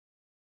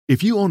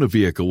If you own a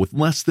vehicle with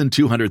less than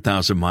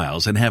 200,000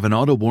 miles and have an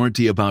auto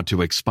warranty about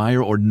to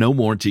expire or no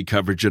warranty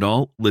coverage at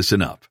all,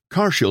 listen up.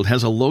 CarShield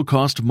has a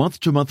low-cost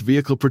month-to-month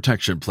vehicle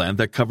protection plan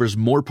that covers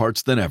more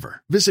parts than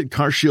ever. Visit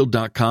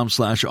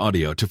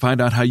carshield.com/audio to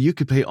find out how you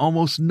could pay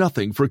almost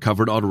nothing for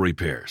covered auto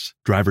repairs.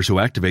 Drivers who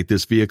activate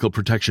this vehicle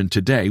protection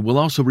today will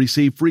also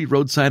receive free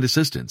roadside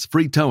assistance,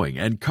 free towing,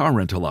 and car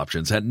rental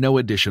options at no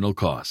additional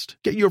cost.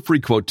 Get your free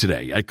quote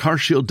today at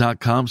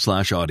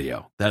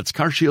carshield.com/audio. That's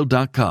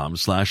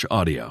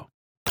carshield.com/audio.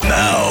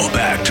 Now,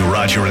 back to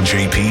Roger and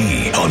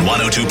JP on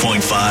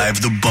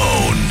 102.5 The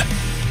Bone.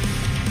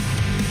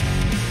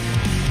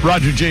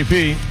 Roger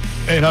JP,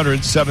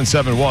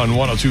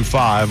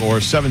 800-771-1025 or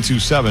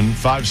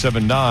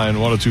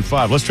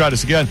 727-579-1025. Let's try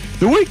this again.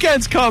 The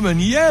weekend's coming,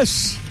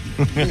 yes.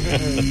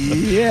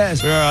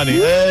 Yes. We're on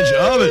the edge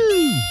of it.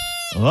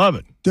 I love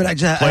it. Dude,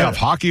 Playoff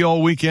hockey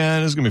all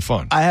weekend. It's going to be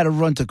fun. I had to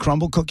run to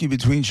Crumble Cookie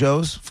between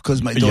shows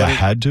because my daughter... You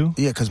had to?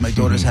 Yeah, because my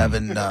daughter's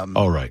having...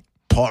 Oh, right.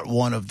 Part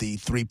one of the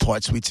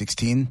 3-part Sweet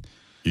 16.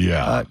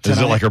 Yeah. Is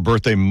it like her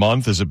birthday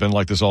month? Has it been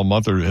like this all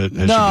month, or has she been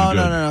good?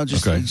 No.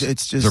 Just, okay.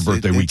 It's just her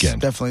birthday weekend.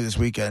 It's definitely this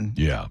weekend.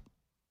 Yeah.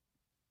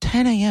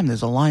 10 a.m.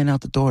 There's a line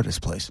out the door of this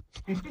place.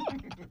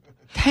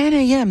 10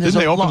 a.m. Didn't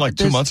they open like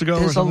 2 months ago?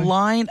 There's a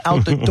line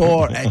out the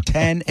door at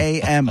 10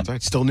 a.m. That's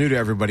right. Still new to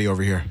everybody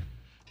over here.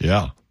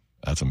 Yeah.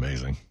 That's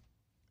amazing.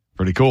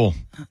 Pretty cool.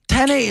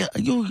 10 a.m.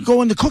 You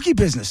go in the cookie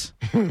business.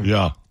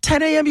 Yeah.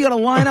 10 a.m. you got a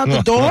line out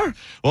the door?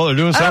 Well, they're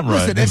doing something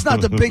right. Listen, it's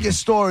not the biggest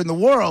store in the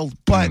world,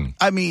 but,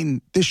 I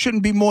mean, there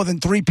shouldn't be more than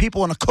 3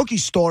 people in a cookie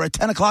store at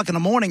 10 o'clock in the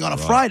morning on a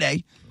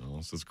Friday. Well,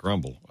 it's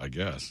Crumble, I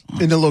guess.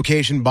 In the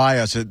location by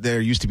us,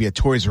 there used to be a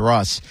Toys R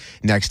Us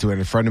next to it.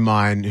 A friend of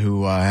mine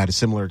who had a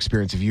similar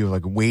experience of you,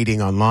 like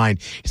waiting online.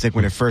 He's like,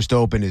 when it first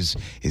opened,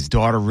 his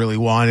daughter really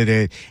wanted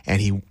it, and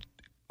he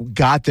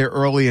got there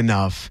early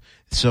enough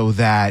so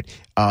that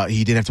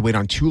he didn't have to wait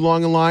on too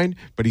long in line.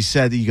 But he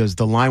said, he goes,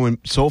 the line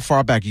went so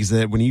far back. He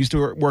said when he used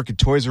to work at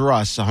Toys R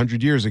Us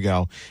 100 years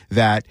ago,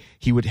 that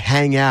he would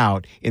hang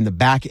out in the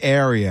back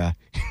area,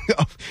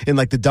 in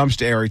like the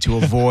dumpster area, to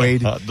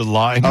avoid the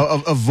line,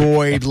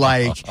 avoid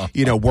like,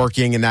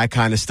 working and that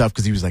kind of stuff,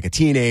 because he was like a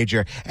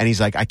teenager. And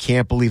he's like, I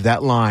can't believe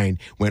that line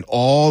went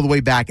all the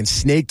way back and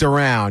snaked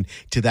around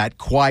to that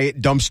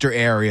quiet dumpster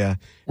area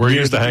where he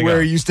used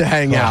to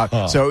hang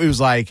out. So it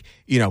was like,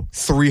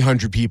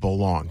 300 people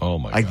long. Oh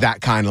my like God.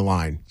 That kind of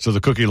line. So the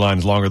cookie line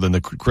is longer than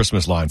the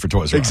Christmas line for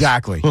Toys R Us.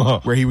 Exactly.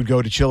 Where he would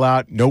go to chill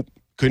out. Nope.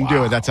 Couldn't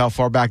do it. That's how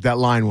far back that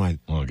line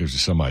went. Well, it gives you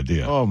some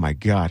idea. Oh my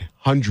God.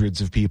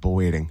 Hundreds of people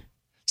waiting.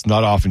 It's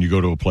not often you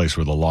go to a place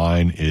where the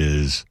line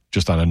is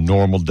just on a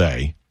normal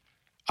day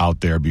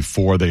out there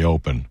before they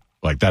open.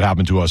 Like that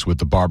happened to us with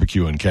the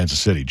barbecue in Kansas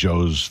City,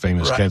 Joe's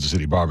famous Kansas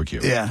City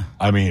barbecue. Yeah.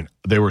 I mean,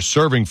 they were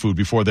serving food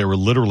before they were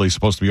literally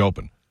supposed to be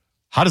open.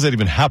 How does that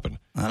even happen?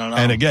 I don't know.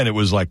 And again, it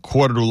was like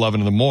 10:45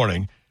 in the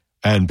morning,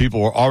 and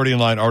people were already in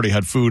line, already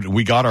had food.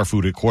 We got our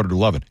food at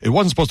 11:45. It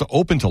wasn't supposed to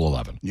open till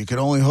 11. You can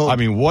only hope. I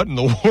mean, what in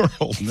the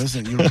world?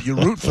 Listen, you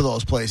root for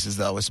those places,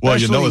 though.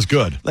 Especially, Well, it's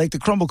good. Like the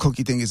Crumble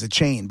Cookie thing is a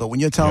chain, but when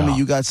you're telling me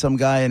you got some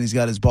guy and he's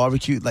got his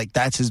barbecue, like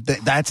that's his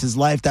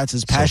life, that's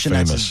his passion,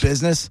 that's his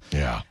business.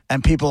 Yeah.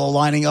 And people are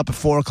lining up at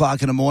 4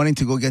 o'clock in the morning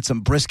to go get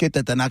some brisket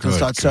that they're not going to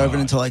start serving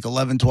until like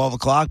 11, 12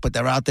 o'clock, but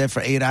they're out there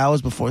for 8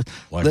 hours before.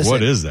 Like,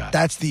 what is that?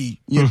 That's you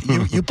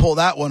pull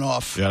that one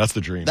off. Yeah, that's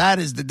the dream. That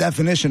is the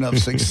definition of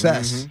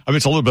success. I mean,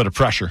 it's a little bit of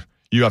pressure.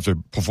 You have to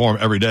perform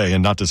every day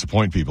and not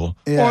disappoint people,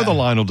 or the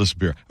line will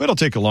disappear. It'll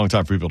take a long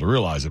time for people to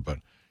realize it, but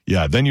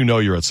yeah, then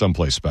you're at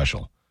someplace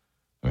special.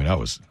 I mean,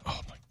 oh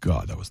my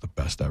God, that was the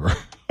best ever.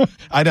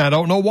 I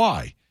don't know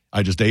why.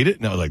 I just ate it,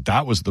 and I was like,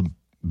 that was the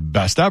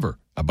best ever.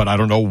 But I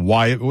don't know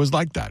why it was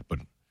like that. But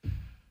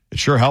it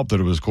sure helped that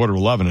it was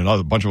 11:15 and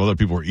a bunch of other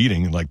people were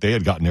eating, and like they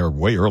had gotten there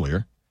way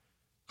earlier.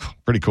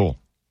 Pretty cool.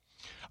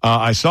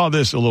 I saw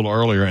this a little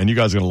earlier, and you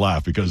guys are going to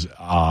laugh because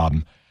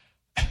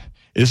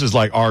this is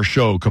like our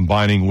show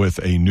combining with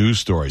a news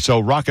story. So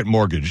Rocket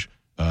Mortgage,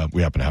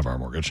 we happen to have our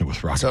mortgage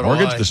with Rocket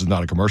Mortgage. This is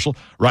not a commercial.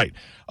 Right.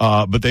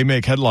 But they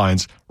make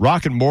headlines.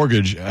 Rocket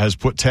Mortgage has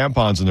put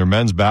tampons in their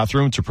men's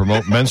bathroom to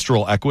promote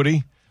menstrual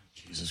equity.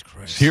 Jesus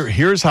Christ.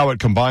 Here's how it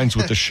combines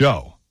with the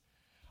show.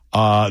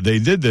 They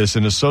did this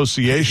in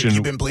association.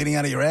 You've been bleeding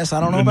out of your ass? I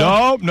don't know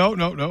about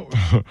No.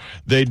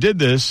 They did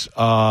this.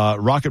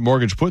 Rocket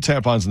Mortgage put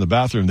tampons in the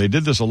bathroom. They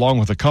did this along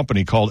with a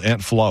company called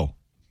Aunt Flo.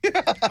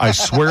 I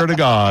swear to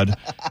God,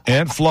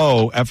 Aunt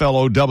Flo,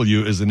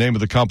 F-L-O-W, is the name of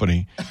the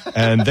company,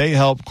 and they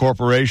help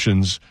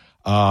corporations.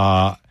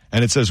 And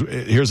it says,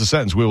 here's the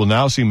sentence: we will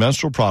now see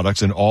menstrual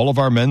products in all of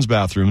our men's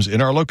bathrooms in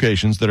our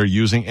locations that are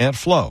using Aunt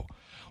Flo.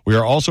 We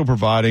are also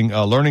providing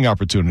learning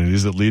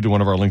opportunities that lead to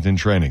one of our LinkedIn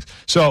trainings.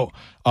 So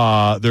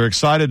They're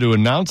excited to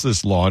announce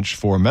this launch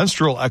for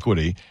menstrual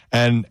equity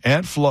and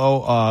Aunt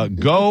Flo,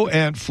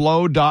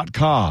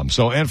 goantflo.com.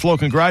 So, Aunt Flo,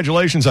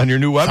 congratulations on your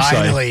new website.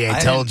 Finally, I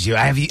told you.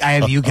 I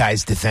have you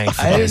guys to thank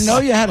for I this. didn't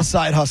know you had a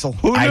side hustle.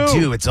 Who knew? I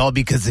do. It's all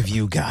because of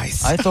you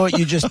guys. I thought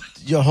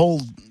your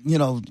whole,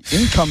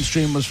 income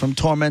stream was from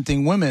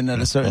tormenting women at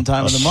a certain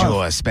time of the month.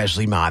 Sure,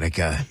 especially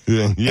Monica.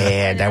 Yeah.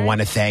 And I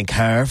want to thank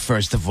her,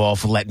 first of all,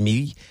 for letting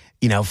me,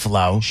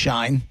 Flo.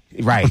 Shine.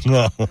 Right.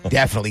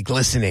 Definitely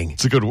glistening.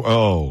 It's a good.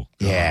 Oh,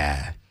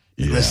 Yeah.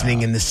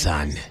 Glistening in the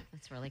sun.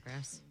 That's really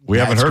gross. we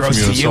haven't heard from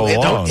you in so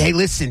long. Hey,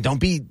 listen, don't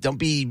be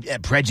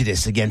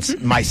prejudiced against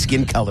my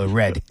skin color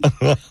red.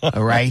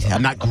 All right?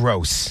 I'm not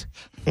gross.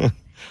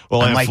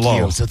 Well, I'm Aunt like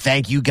Flo, you, so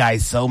thank you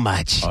guys so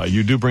much.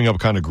 you do bring up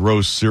kind of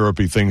gross,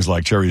 syrupy things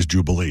like Cherry's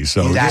Jubilee.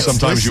 So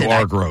sometimes you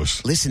are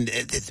gross. Listen,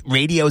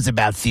 radio is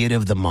about theater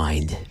of the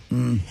mind.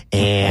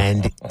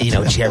 And,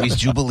 Cherry's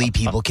Jubilee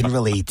people can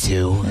relate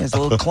to. It's a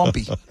little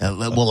clumpy.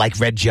 Well, like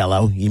red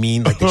Jello. You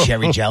mean like the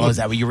cherry Jello? Is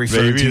that what you're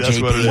referring Maybe to, that's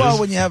JP? what it is. Well,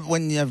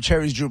 when you have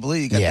Cherry's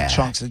Jubilee, you got the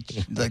chunks of,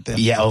 like the.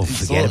 Yeah,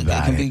 forget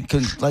about it. It can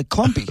be like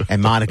clumpy.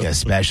 And Monica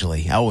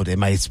especially. Oh,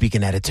 am I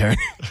speaking out of turn?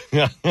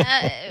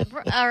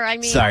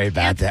 Sorry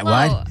about that.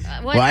 Flo,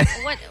 What?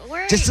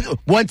 Where are Just you?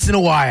 once in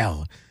a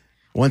while.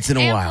 Once in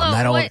a Aunt while. Flo,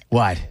 Not all.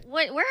 What?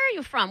 Where are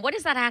you from? What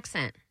is that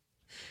accent?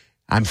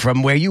 I'm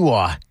from where you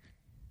are.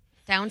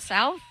 Down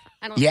south?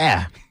 I don't.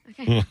 Yeah.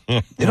 Okay.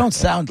 They don't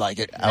sound like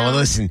it. Oh, well,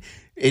 listen.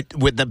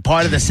 With the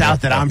part of the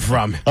South that I'm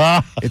from,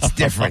 it's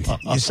different.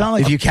 You sound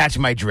like if you catch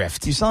my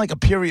drift. you sound like a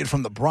period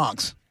from the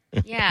Bronx.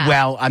 Yeah.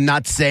 Well, I'm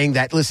not saying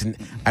that. Listen,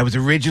 I was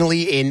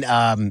originally in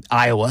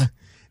Iowa.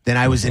 Then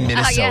I was in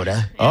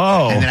Minnesota.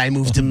 Oh. And then I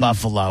moved to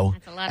Buffalo.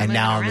 That's a lot of And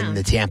now I'm moving in around.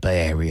 the Tampa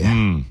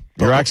area.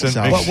 Your accent.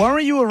 So- makes- But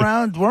weren't you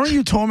around? Weren't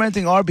you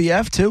tormenting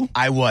RBF too?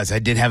 I was. I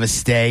did have a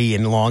stay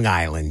in Long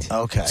Island.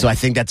 Okay. So I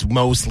think that's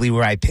mostly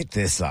where I picked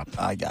this up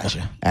I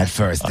gotcha. at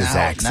first, this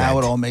accent. Now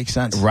it all makes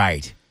sense.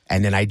 Right.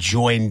 And then I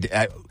joined.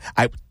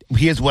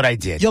 Here's what I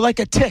did. You're like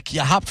a tick.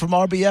 You hopped from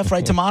RBF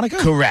right to Monica?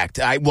 Correct.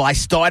 I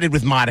started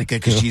with Monica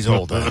because she's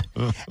older.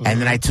 And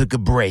then I took a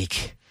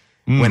break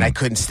when I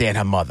couldn't stand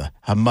her mother.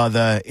 Her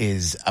mother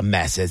is a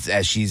mess,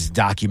 as she's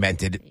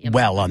documented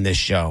well on this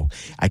show.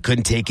 I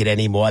couldn't take it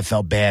anymore. I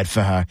felt bad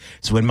for her.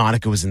 So when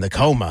Monica was in the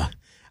coma,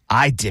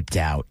 I dipped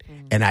out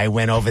and I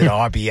went over to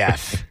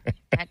RBF.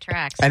 That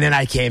tracks. And then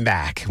I came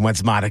back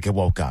once Monica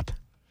woke up.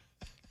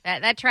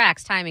 That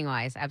tracks timing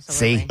wise.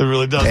 Absolutely. See? It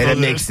really does. It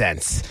doesn't makes it?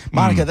 sense.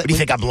 Monica, What do you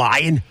think? I'm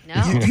lying?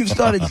 No. You've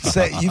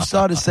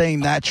started saying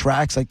that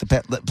tracks like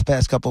the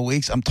past couple of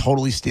weeks. I'm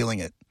totally stealing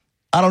it.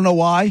 I don't know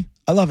why.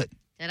 I love it.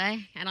 Did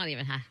I? I don't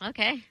even have.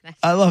 Okay. That's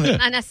I love it.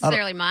 not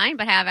necessarily mine,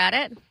 but have at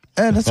it.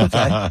 And that's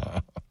okay.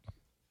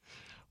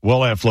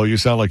 Well, Aunt Flo, you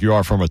sound like you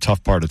are from a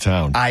tough part of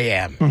town. I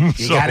am. You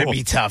So, got to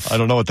be tough. I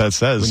don't know what that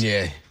says.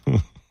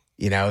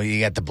 When you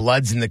got the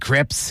Bloods and the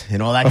Crips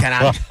and all that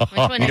kind of. Which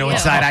one? You know what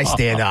side I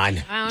stand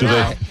on. I Do don't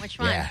know. they- Which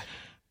one? Yeah.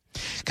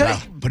 Can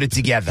Well, put it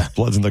together.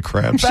 Bloods and the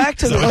crabs. Back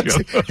to Is that what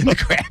the- you- And the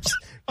crabs.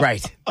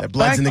 Right. The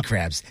Bloods and the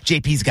crabs.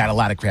 JP's got a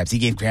lot of crabs. He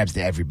gave crabs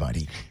to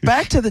everybody.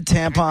 back to the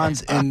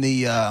tampons in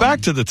the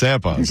Back to the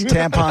tampons.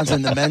 tampons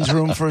in the men's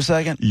room for a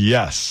second.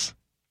 Yes.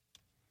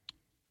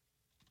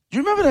 Do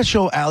you remember that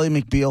show, Ally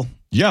McBeal?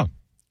 Yeah.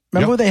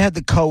 Remember they had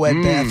the co-ed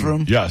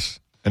bathroom? Yes.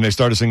 And they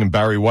started singing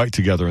Barry White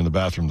together in the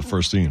bathroom, the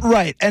first scene.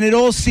 Right, and it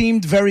all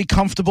seemed very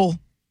comfortable.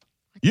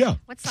 Yeah.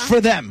 What song?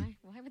 For them.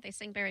 Why would they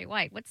sing Barry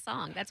White? What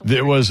song? That's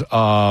There weird. was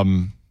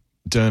dun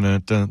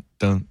dun dun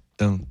dun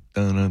dun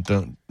dun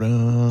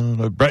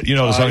dun. Brett, you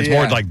know the song. It's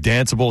more like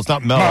danceable. It's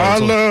not mellow. My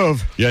It's a-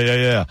 love.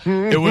 Yeah.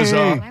 It was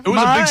a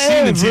My big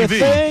scene in TV.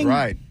 everything.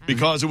 Right.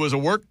 Because it was a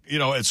work,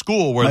 at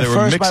school where My they were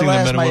first, my mixing the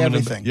last, men and my women.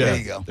 everything. Yeah, There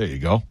you go. There you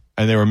go.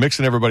 And they were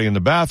mixing everybody in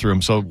the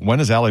bathroom. So when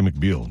is Ally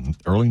McBeal?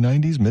 Early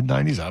 90s? Mid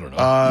 90s? I don't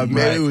know.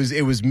 Maybe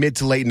it was mid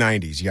to late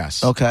 90s,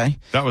 yes. Okay.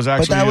 That was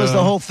actually. But that was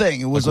the whole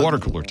thing. It was like water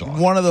cooler talk.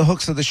 One of the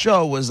hooks of the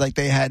show was like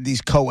they had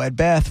these co-ed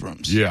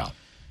bathrooms. Yeah.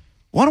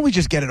 Why don't we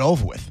just get it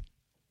over with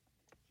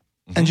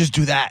and just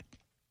do that?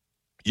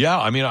 Yeah,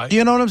 I mean,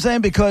 You know what I'm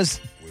saying? Because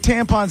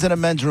tampons in a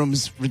men's room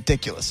is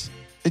ridiculous.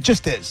 It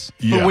just is.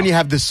 But when you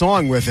have the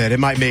song with it, it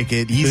might make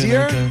it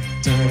easier.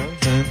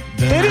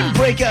 They didn't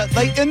break out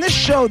like in this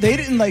show. They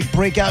didn't like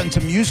break out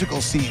into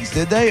musical scenes,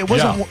 did they? It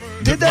wasn't.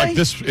 Did they? Like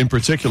this in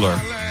particular,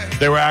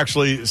 they were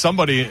actually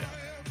somebody.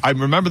 I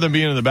remember them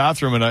being in the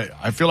bathroom, and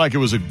I feel like it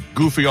was a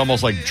goofy,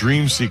 almost like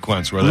dream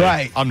sequence where they.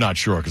 Right. I'm not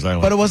sure because I.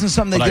 But it wasn't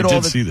something they but did I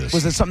all did the. see this.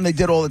 Was it something they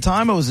did all the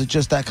time, or was it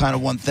just that kind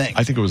of one thing?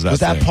 I think it was that.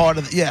 Was that thing. part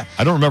of? Yeah.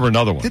 I don't remember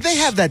another one. Did they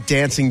have that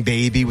dancing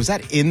baby? Was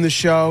that in the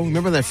show?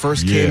 Remember when that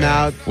first came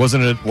out?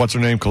 Wasn't it? What's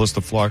her name?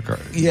 Callista Clark.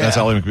 Yeah. That's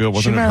Ally McBeal.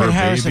 Wasn't She it her married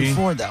Harrison baby?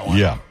 Ford that one.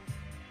 Yeah.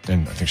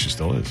 And I think she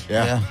still is.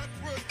 Yeah.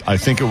 I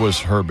think it was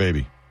her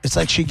baby. It's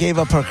like she gave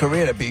up her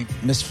career to be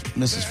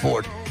Mrs.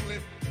 Ford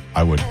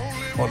I would.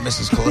 or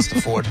Mrs.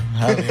 Callista Ford.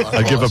 however you wanna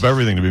I'd call give it. up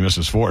everything to be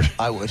Mrs. Ford.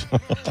 I would.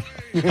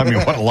 I mean,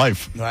 what a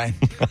life. Right.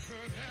 You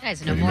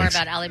guys know more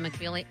about Ally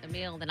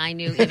McBeal than I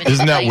knew. Even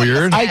Isn't that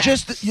weird? I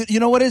just,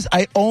 you know what it is?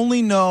 I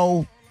only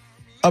know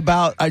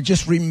about, I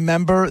just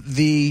remember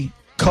the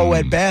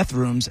co-ed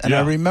bathrooms, and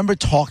I remember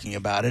talking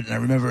about it, and I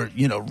remember,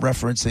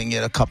 referencing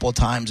it a couple of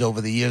times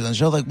over the years. And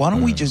so, like, why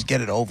don't we just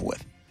get it over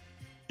with?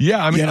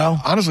 Yeah, I mean,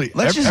 honestly,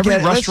 every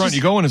restaurant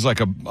you go in is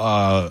like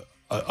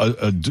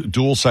a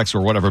dual sex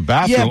or whatever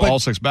bathroom, all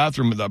sex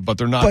bathroom, but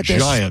they're not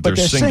giant. They're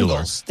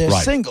singular. They're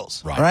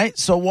singles, right?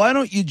 So why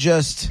don't you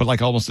just? But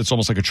it's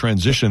almost like a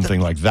transition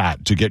thing like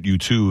that to get you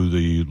to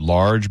the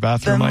large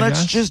bathroom. Then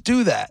let's guess. just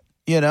do that.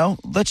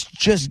 Let's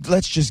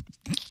just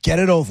get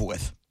it over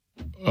with.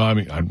 I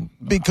mean,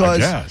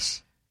 because I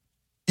guess.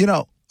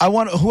 I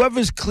want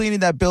whoever's cleaning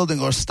that building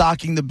or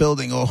stocking the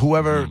building or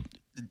whoever.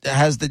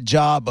 Has the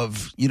job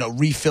of,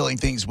 refilling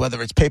things,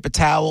 whether it's paper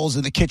towels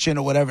in the kitchen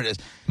or whatever it is.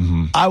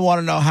 Mm-hmm. I want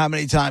to know how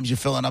many times you're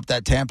filling up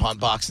that tampon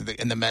box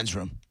in the men's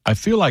room. I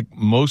feel like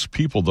most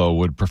people, though,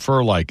 would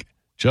prefer, like,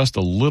 just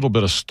a little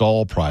bit of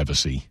stall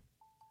privacy.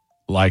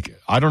 Like,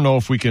 I don't know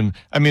if we can...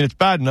 I mean, it's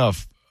bad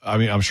enough. I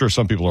mean, I'm sure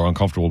some people are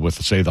uncomfortable with,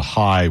 say, the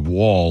high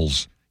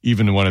walls,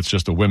 even when it's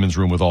just a women's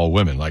room with all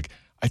women. Like,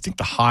 I think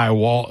the high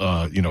wall,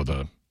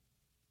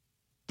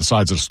 the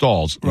sides of the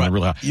stalls. Right.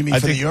 Really, you mean the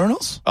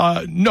urinals?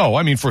 No,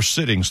 I mean for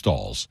sitting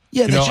stalls.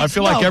 Yeah, I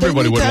feel like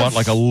everybody would want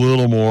like a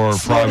little more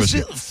privacy.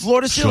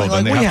 Floor to ceiling, so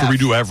then they have to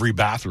redo every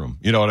bathroom.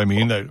 You know what I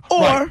mean?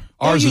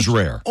 Ours is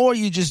rare. Or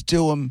you just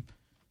do them.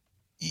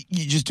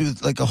 You just do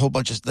like a whole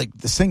bunch of like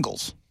the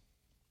singles.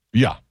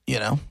 Yeah.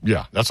 Yeah,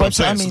 that's what I'm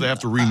saying. So they have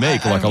to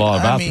remake a lot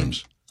of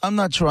bathrooms. I'm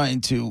not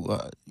trying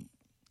to.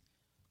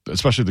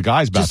 Especially the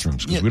guys'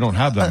 bathrooms because we don't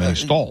have that many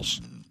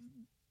stalls.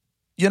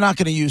 You're not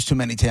going to use too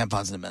many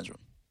tampons in the men's room.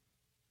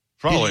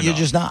 Probably you're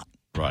just not.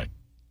 Right.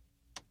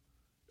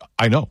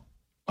 I know.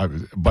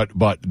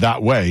 But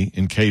that way,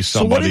 in case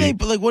somebody...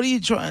 So what are you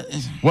trying...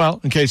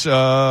 Well, in case a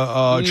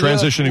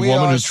transitioning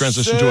woman who's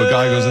transitioned to a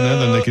guy goes in there,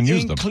 then they can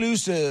use them.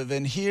 Inclusive,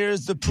 and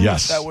here's the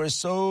proof that we're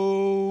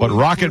so... But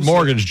Rocket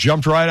Mortgage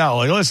jumped right out.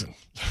 Like, listen,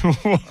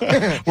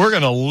 we're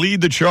going to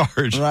lead the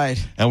charge.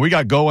 Right. And we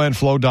got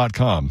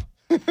goandflow.com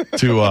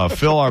to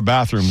fill our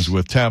bathrooms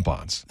with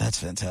tampons. That's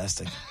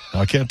fantastic.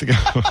 I can't think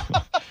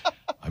of...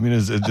 I mean,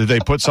 did they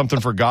put something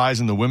for guys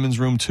in the women's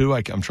room, too?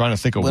 I'm trying to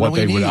think of what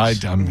they would...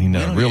 I mean,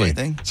 really,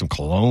 some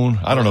cologne?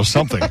 I don't know,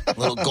 something. A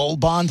little Gold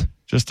Bond?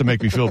 Just to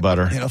make me feel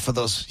better. For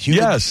those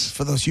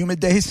humid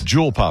days?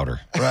 Jewel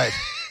powder. Right.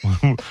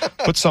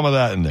 Put some of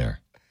that in there.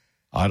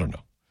 I don't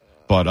know.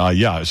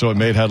 But, so it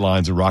made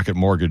headlines, and Rocket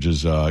Mortgage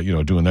is,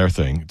 doing their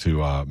thing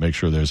to make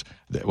sure there's...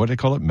 What do they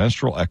call it?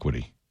 Menstrual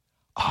equity.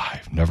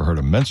 I've never heard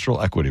of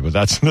menstrual equity, but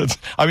that's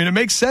I mean, it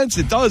makes sense.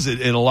 It does.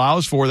 It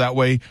allows for that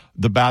way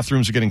the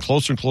bathrooms are getting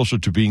closer and closer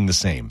to being the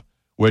same,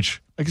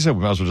 which, like I said,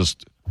 we might as well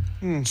just...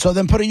 So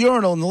then put a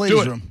urinal in the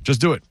ladies' room.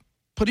 Just do it.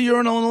 Put a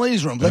urinal in the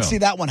ladies' room. Let's see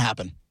that one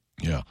happen.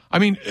 Yeah. I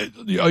mean,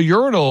 a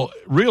urinal,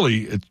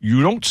 really,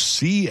 you don't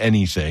see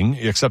anything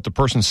except the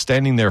person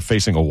standing there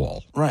facing a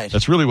wall. Right.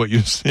 That's really what you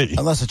see.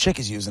 Unless a chick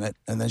is using it,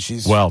 and then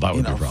she's that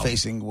would be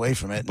facing away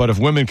from it. But if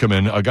women come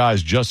in, a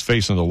guy's just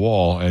facing the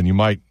wall, and you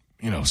might...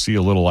 see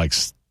a little like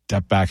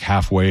step back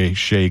halfway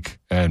shake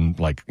and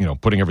like,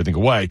 putting everything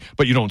away,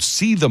 but you don't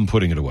see them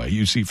putting it away.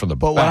 You see from the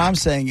back. But what I'm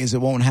saying is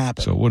it won't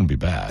happen. So it wouldn't be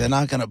bad. They're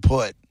not going to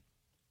put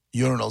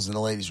urinals in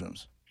the ladies'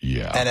 rooms.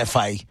 Yeah. And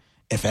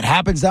if it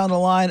happens down the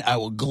line, I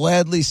will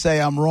gladly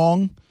say I'm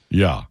wrong.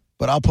 Yeah.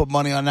 But I'll put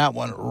money on that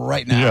one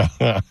right now.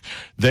 Yeah.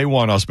 They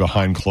want us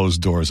behind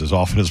closed doors as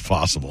often as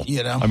possible.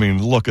 I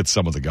mean, look at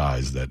some of the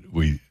guys that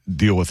we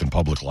deal with in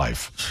public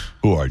life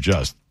who are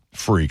just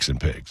freaks and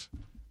pigs.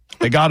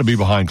 They got to be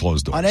behind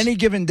closed doors. On any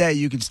given day,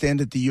 you can stand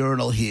at the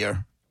urinal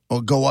here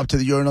or go up to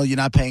the urinal. You're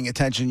not paying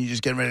attention. You're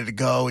just getting ready to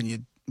go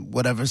and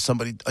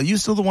are you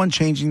still the one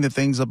changing the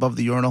things above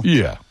the urinal?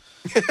 Yeah.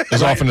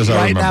 As often as I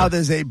remember. Right now,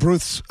 there's a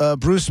Bruce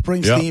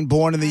Springsteen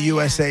Born in the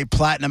USA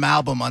platinum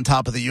album on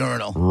top of the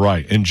urinal.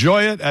 Right.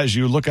 Enjoy it as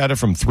you look at it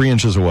from 3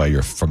 inches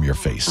away from your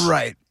face.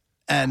 Right.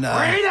 And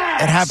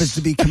it happens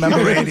to be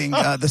commemorating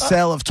the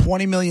sale of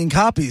 20 million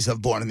copies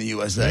of Born in the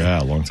USA.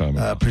 Yeah, a long time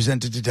ago.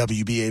 Presented to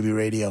WBAB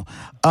Radio.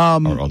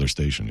 Our other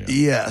station, yeah.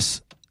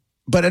 Yes.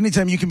 But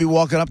anytime you can be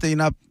walking up there, you're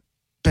not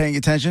paying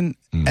attention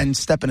and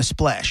step in a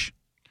splash.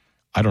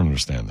 I don't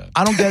understand that.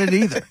 I don't get it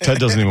either. Ted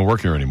doesn't even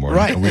work here anymore.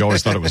 Right. We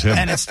always thought it was him.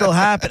 And it's still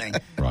happening.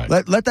 Right.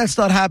 Let that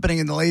start happening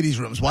in the ladies'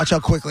 rooms. Watch how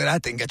quickly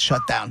that thing gets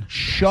shut down.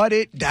 Shut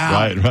it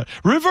down. Right.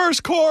 Reverse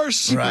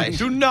course. Right.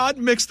 Do not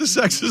mix the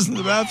sexes in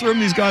the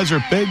bathroom. These guys are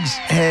pigs.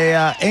 Hey,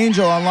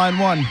 Angel on line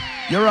 1.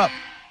 You're up.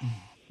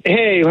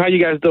 Hey, how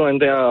you guys doing?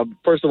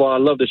 First of all, I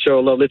love the show.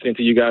 Love listening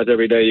to you guys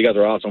every day. You guys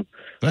are awesome.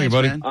 Thank you,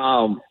 buddy.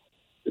 Man.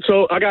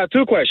 So I got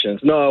 2 questions.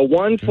 No,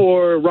 one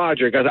for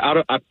Roger, because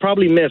I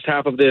probably missed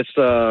half of this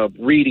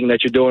reading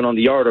that you're doing on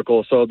the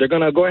article. So they're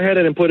gonna go ahead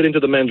and put it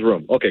into the men's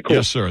room. Okay, cool.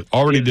 Yes, sir.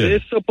 Already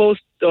did. This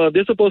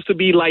supposed to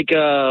be like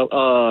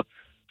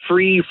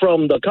free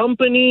from the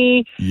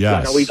company?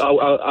 Yes. Like,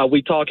 are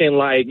we talking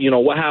like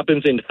what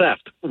happens in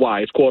theft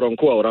wise, quote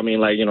unquote? I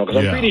mean, like because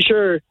I'm pretty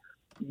sure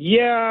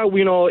yeah,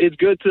 it's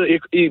good to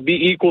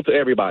be equal to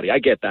everybody. I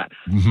get that.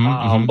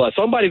 But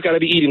somebody's got to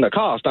be eating the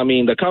cost. I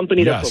mean, the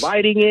company that's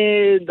providing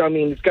it, I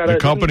mean, it's got to... The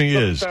company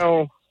is.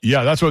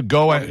 Yeah, that's what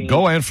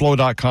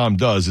GoAndFlow.com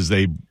does, is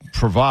they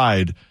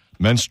provide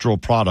menstrual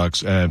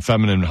products and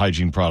feminine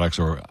hygiene products,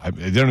 or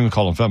they don't even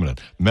call them feminine,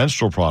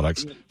 menstrual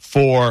products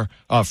for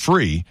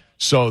free,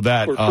 so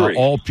that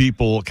all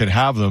people can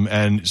have them,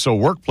 and so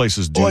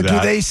workplaces do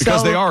that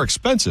because they are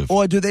expensive.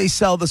 Or do they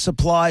sell the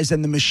supplies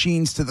and the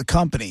machines to the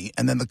company,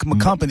 and then the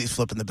company's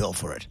flipping the bill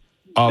for it?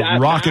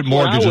 Rocket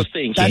Mortgage.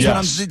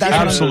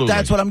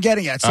 That's what I'm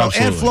getting at. So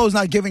Airflow's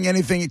not giving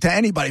anything to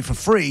anybody for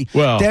free.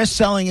 Well, they're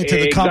selling it to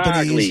the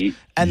companies,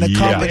 and the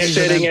companies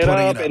are setting it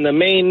up, and the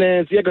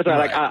maintenance. Yeah, because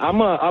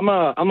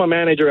I'm a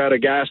manager at a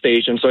gas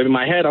station, so in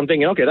my head I'm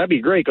thinking, okay, that'd be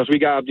great because we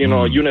got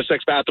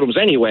unisex bathrooms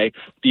anyway.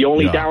 The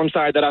only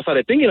downside that I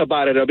started thinking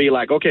about it, I'll be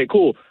like, okay,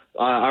 cool.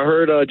 I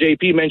heard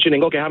JP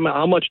mentioning, okay,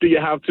 how much do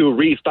you have to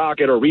restock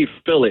it or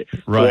refill it?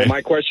 Right. Well,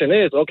 my question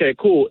is, okay,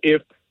 cool.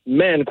 If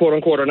men, quote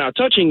unquote, are not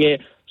touching it,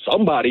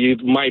 somebody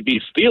might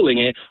be stealing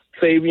it.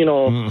 Say,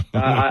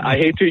 I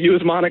hate to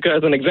use Monica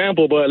as an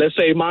example, but let's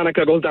say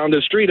Monica goes down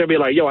the street and be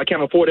like, yo, I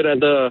can't afford it at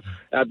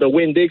the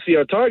Winn-Dixie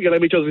or Target.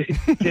 Let me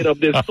just hit up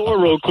this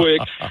store real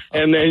quick.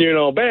 And then,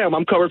 bam,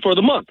 I'm covered for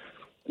the month.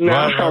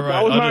 Now,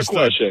 that was my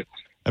question.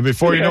 And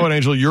before you know it,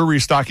 Angel, you're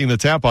restocking the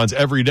tampons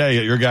every day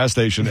at your gas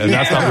station, and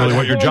that's not really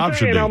what your job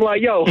should be. I'm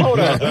like, yo, hold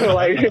up.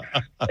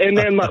 And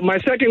then my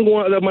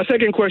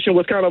second question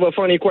was kind of a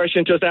funny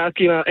question, just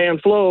asking Ann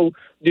Flo,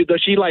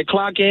 does she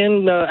clock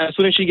in as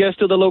soon as she gets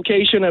to the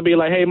location and be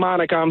like, hey,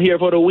 Monica, I'm here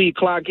for the week,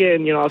 clock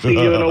in, I'll see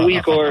you in a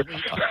week? Or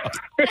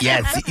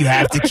yes, you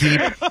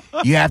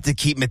have to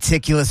keep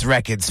meticulous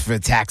records for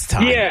tax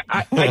time. Yeah,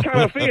 I kind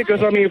of figured, because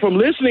from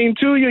listening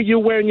to you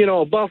went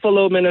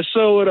Buffalo,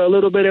 Minnesota, a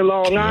little bit in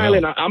Long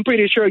Island. I'm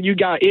pretty sure you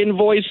got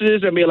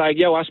invoices and be like,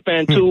 yo, I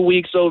spent 2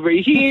 weeks over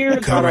here,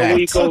 got a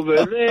week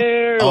over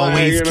there.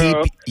 Always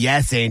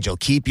yes, Angel,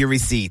 keep your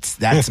receipts.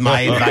 That's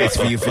my advice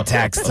for you for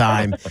tax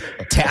time.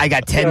 I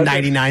got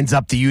 1099s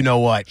up to you know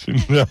what.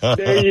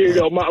 There you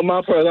go,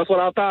 my friend. That's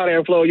what I thought,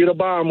 Ann Flo. You're the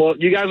bomb. Well,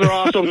 you guys are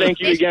awesome. Thank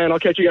you again. I'll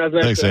catch you guys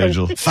next time. Thanks,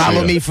 Angel.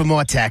 Follow me for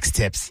more tax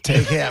tips.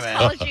 Take care, man.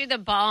 Called you the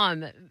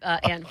bomb,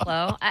 Ann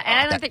Flo.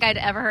 I don't think I'd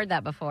ever heard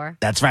that before.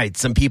 That's right.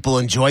 Some people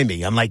enjoy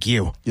me. I'm like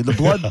you. You're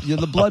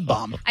the blood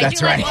bomb.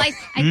 That's right. I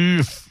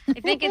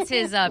think it's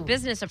his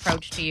business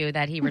approach to you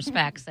that he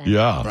respects. And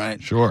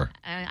right. Sure.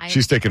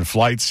 She's taking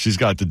flights. She's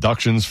got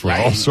deductions for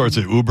all sorts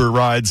of Uber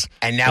rides.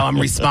 And now I'm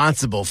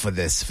responsible for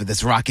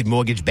this Rocket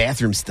Mortgage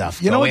bathroom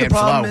stuff. You know what the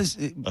problem is?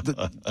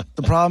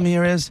 The problem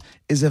here is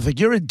if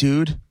you're a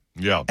dude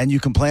and you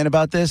complain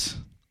about this,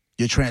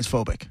 you're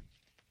transphobic.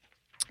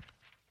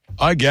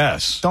 I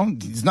guess.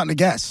 It's nothing to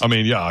guess. I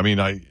mean,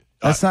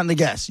 that's nothing to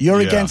guess. You're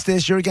against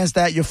this. You're against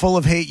that. You're full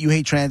of hate. You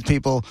hate trans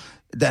people.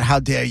 How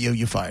dare you?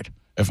 You're fired.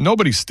 If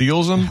nobody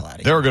steals them,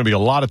 there are going to be a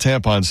lot of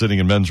tampons sitting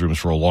in men's rooms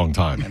for a long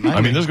time. There's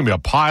going to be a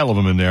pile of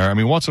them in there.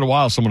 Once in a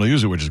while, someone will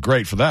use it, which is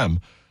great for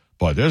them.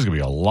 But there's going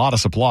to be a lot of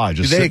supply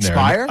just sitting there. Do they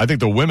expire? I think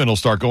the women will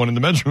start going in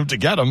the men's room to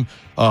get them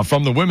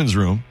from the women's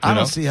room. I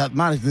don't see how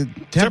the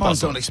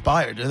tampons don't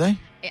expire, do they?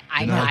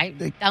 I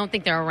don't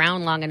think they're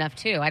around long enough,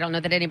 too. I don't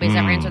know that anybody's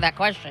ever answered that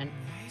question.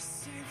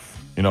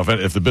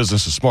 If the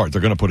business is smart,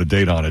 they're going to put a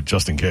date on it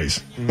just in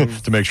case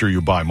to make sure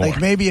you buy more.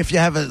 Maybe if you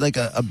have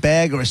a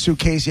bag or a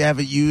suitcase you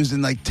haven't used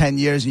in 10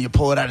 years and you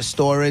pull it out of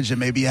storage and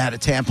maybe you had a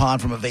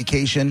tampon from a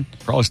vacation.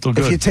 Probably still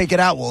good. If you take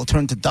it out, will it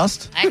turn to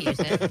dust? I'd use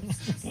it.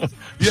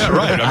 Yeah,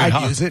 right.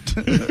 I'd use it.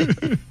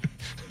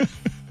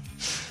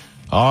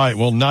 All right.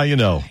 Well, now you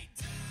know.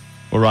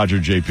 Well, Roger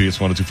and JP, it's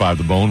 102.5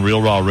 The Bone,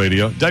 Real Raw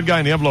Radio. Dead Guy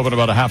in the Envelope in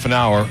about a half an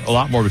hour. A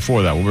lot more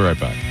before that. We'll be right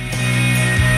back.